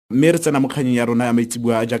mme re tsena mo kganyeng ya rona ya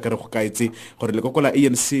maitsebua a jaaka re go kaetse gore lekoko la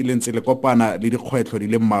ANC le ntse le kopana le dikgwetlho di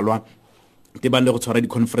le mmalwa te bang le go tshwara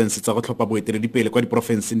di-conference tsa go tlhopha boeteledipele kwa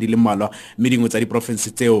diporofenseng di le mmalwa mme dingwe tsa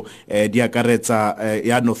diporofense tseo di akaretsa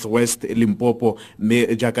ya Northwest Limpopo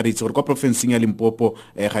mme jaaka re itse gore kwa porofenseng ya Limpopo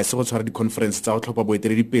ga e se go tshwara di-conference tsa go tlhopha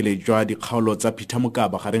boeteledipele jwa dikgaolo tsa Peter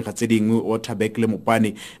Mokaba gareng ga tse dingwe Waterberg le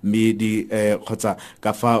Mopane mme di kgotsa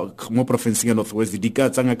ka fa mo porofenseng ya Northwest di ka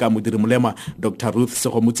tsanga ka modiri molema Dr. Ruth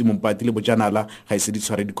Segomotsi Mompati le Bojanala ga e se di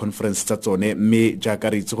tshwara di-conference tsa tsone mme jaaka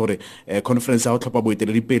re itse gore conference ya go tlhopha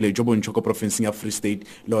boeteledipele jo bontšho ko porofenseng ya Free State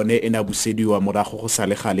lone e na busediwa morago go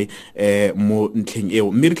sale gale mo ntlheng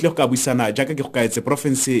eo mme re tle go ka buisana jaaka ke go kaetse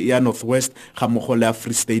province ya Northwest ga mmogo le ya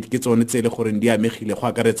Free State ke tsone tse le gore di amegile go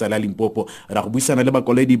akaretsa la Limpopo ra go buisana le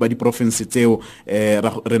bakoledi ba di province tseo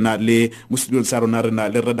re na le mo studio sa rona re na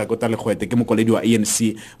le Redakota Legwete ke mokoledi wa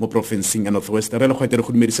ANC mo provinceng ya Northwest re Legwete re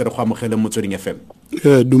go dumedisa re go amogela Motsweding FM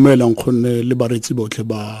dumela nkgonne le baretsi botlhe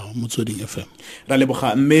ba Motsweding FM ra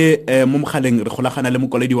leboga mme mo mogaleng re golagana le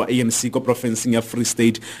mokoledi wa ANC ko provinceng ya Free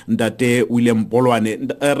State Ntate William Bolwane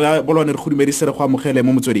re go dumedisa re go amogela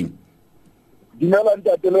mo Motsweding dumela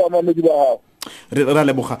ntate le wa mamedi ba gago ra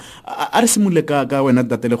leboga a re simolole ka wena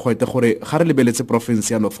Ntate Legwete gore ga re lebeletse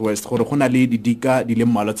province ya Northwest gore go na le didika di le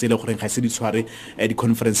mmalwa tse le gore ga se di tshware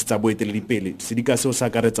di-conference tsa boeteledipele sedika seo sa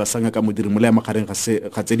akaretsa sa ngaka modiri molema gareng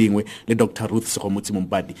ga tse dingwe le Dr. Ruth Segomotsi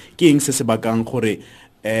Mompati ke eng se se bakang gore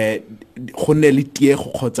go nne le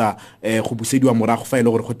tiego kgotsa go busediwa morago fa e le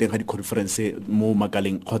gore go teng ga di-conference mo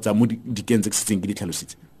makaleng kgotsa mo dikeng tse ke setseng ke di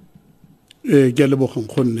tlhalositse ke a lebogang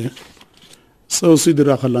gonne seo se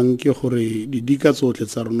diragalang ke gore didika tsotlhe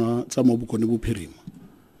tsa rona tsa mo bokone bophirima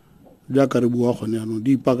jaaka re bua gone yaanong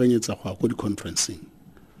di ipaakanyetsa go ya ko di-conferenceng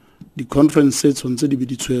di-conference tshwanetse di be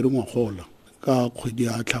di tshwere ngwagola ka kgwedi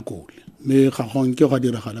ya Tlhakole mme ga gonke go a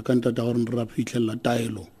diragala ka ntata gore re ra phitlhelela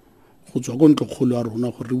taelo go tswa ko ntlokgolo ya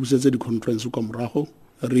rona gore re busetse di-conference kwa morago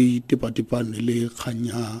re tipatipane le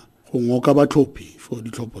kganya go ngoka batlhophi for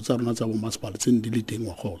ditlhopho tsa rona tsa bomasepala tse di le teng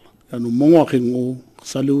ngwagola yaanong mo ngwageng o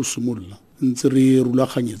sa le o simolola ntse re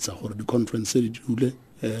rulaganyetsa gore di-conference di dule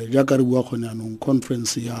jaaka re bua gone yaanong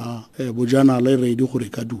conference ya Bojanala e ready gore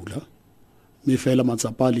ka dula mme fela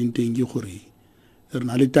matsapa a leng teng ke gore re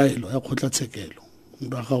na le taelo ya kgotlatshekelo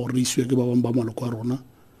moraga gore re isiwe ke ba bangwe ba maloko a rona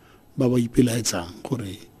ba ba ipelaetsang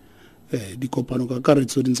gore dikopano ka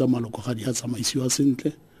karetso dintsa maloko ga di a tsamaisiwa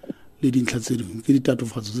sentle le dintlha tse dingwe ke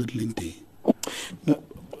ditatofatso tse di leng teng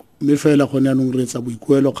mme fela gone yaanong re etsa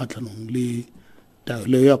boikuelo kgatlhanong le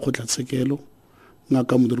taelo ya kgotlatshekelo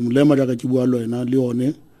ngaka modiri molema jaaka ke bua le wena le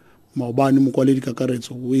yone maobane mokwaledi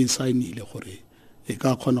kakaretso o e saenile gore e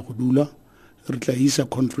ka kgona go dula re tla isa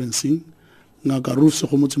conferencing ngaka Ruth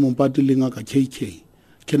Segomotsi Mompati le ngaka KK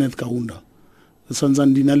Kenneth Kaunda re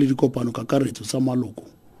santsane di na le dikopano kakaretso tsa maloko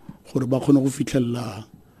gore ba kgone go fitlhelela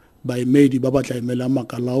baemedi ba ba tla emela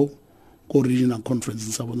makalao ko regional conference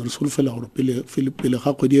tsa bona re solofela gore pele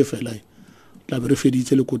ga kgwedi e fela tla be re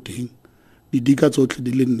feditse le ko teng didika tsotlhe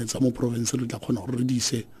di le nne tsa mo province re tla kgona gore re di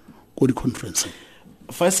ise ko di-conference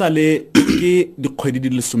fa e sale ke dikgwedi di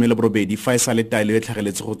le 18 fa e sale taelo e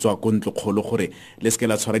tlhageletse go tswa ko ntlokgolo gore le seke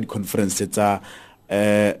la tshwara di-conference tsa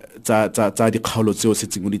dikgaolo tseo se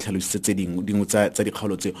tsengwe di tlhalositse tse dingwe tsa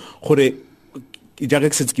dikgaolo tseo gore jaaka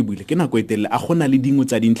ke setse ke buile ke nako e telele a gona le dingwe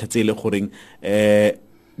tsa dintlha tse e le goreng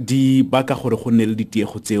di baka gore go nne le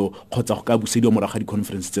ditiego tseo kgotsa go ka busediwa morago ga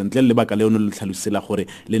di-conference tseo ntle le lebaka le ono le tlhalosela gore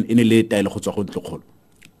e ne le taelo go tswa go ntlokgolo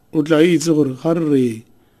o tla itse gore ga re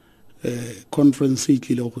conference e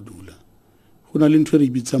tlile go dula go na le ntho re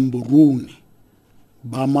bitsang boruni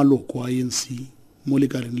ba maloko a ANC mo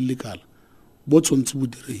lekaleng le lekala bo tshwanetse bo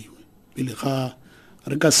direiwe pele ga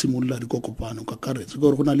re ka simolola dikokopano ka karetso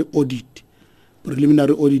gore go na le audit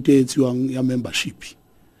preliminary audit e etsiwang ya membership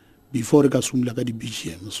before re ka simolola ka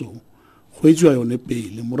di-BGM so go etsiwa yone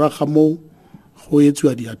pele moraga mo go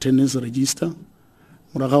etsiwa di-attendance register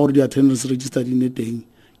moraga gore di-attendance register di ne teng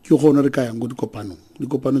ke gone re ka yang go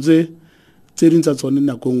dikopano tse dintsa tsone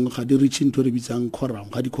nakong ga di reach into re bitsang quorum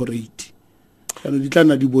ga di-corrate di tla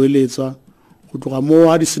nna di boeletsa go tloga mo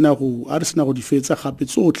a re sena go di fetsa gape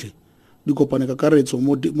tsotlhe dikopane ka karetso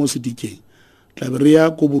mo sedikeng tla be re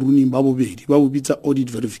ya ko boruning ba bobedi ba bo bitsa audit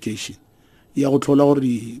verification ya go tlhola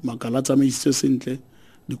gore makala tsamaisitse sentle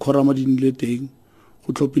dikhorama di nile teng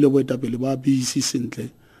go tlhophile boetapele ba BC sentle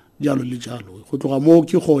jalo le jalo go tloga mo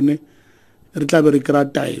ke gone re tla be re kra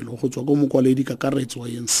taelo go tswa go mokwaledi kakaretso wa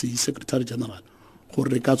ANC Secretary General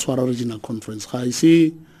gore re ka tshwara regional conference ga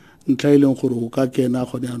ise ntlha ile gore o ka kena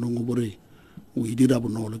gone anong o bore o dira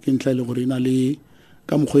bonolo ke ntlha ile gore ina le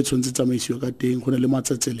ka mogwetso ntse tsamaisiwa ka teng go ne le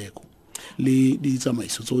matsatseleko le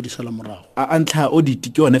ditsamaiso tseo di sala morago a ntlha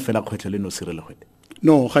audit ke yone fela kgwetlho le nosi re le gwete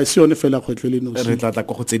no ga se yone fela kgwetlho le nosi re tla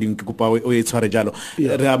go tse dingwe ke kopa o e tshware jalo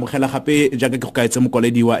re amogela gape jaaka ke go kaetse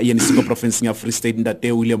mokwaledi wa ANC ko province ya Free State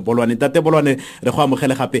Ntate William Bolwane. Ntate Bolwane re go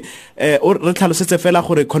amogela gape re tlhalosetse fela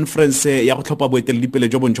gore conference ya go tlhopha boeteledipele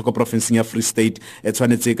jo bontšho ko province ya Free State e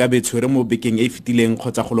tshwanetse ka betshwere mo bekeng e fitileng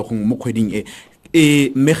kgotsa go logong mo kgweding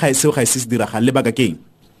mme ga se diraga le baka keng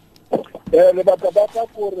le baka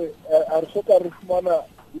gore a re soka re fumana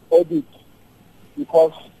audit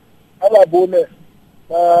because ala bone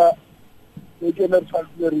le general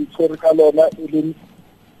salary for ka lona e le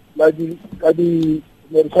ka di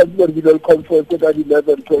Mercedes conference ka di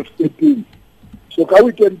 11 12 13 so ka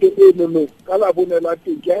weekend no ka la bone la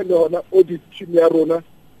teng ke le hona audit team ya rona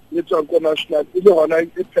le tswa ko national e le hona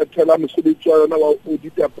e phethela mosebetsi wa yona wa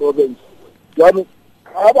audit ya province jalo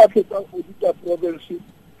ha ba fetsa audit ya province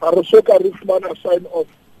ha re soka re fumana sign off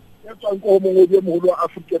ya tswa ko mongodi e moholo wa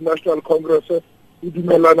African National Congress e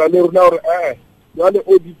dumelana le rona hore jale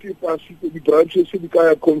audit passi di branches di ka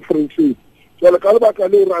ya conference jale ka lebaka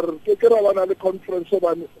le ra re ke ra bana le conference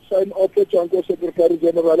ba sign off tswa ko secretary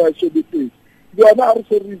general ya SBT yona re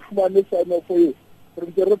se re fumane sign off yo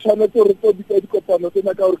re re tshwanetse re to di kopano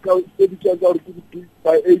tsena ka gore ka di tswa ka gore ke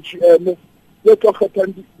by HM le to kgetha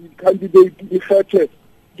di candidate di kgethe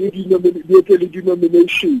di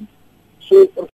nomination so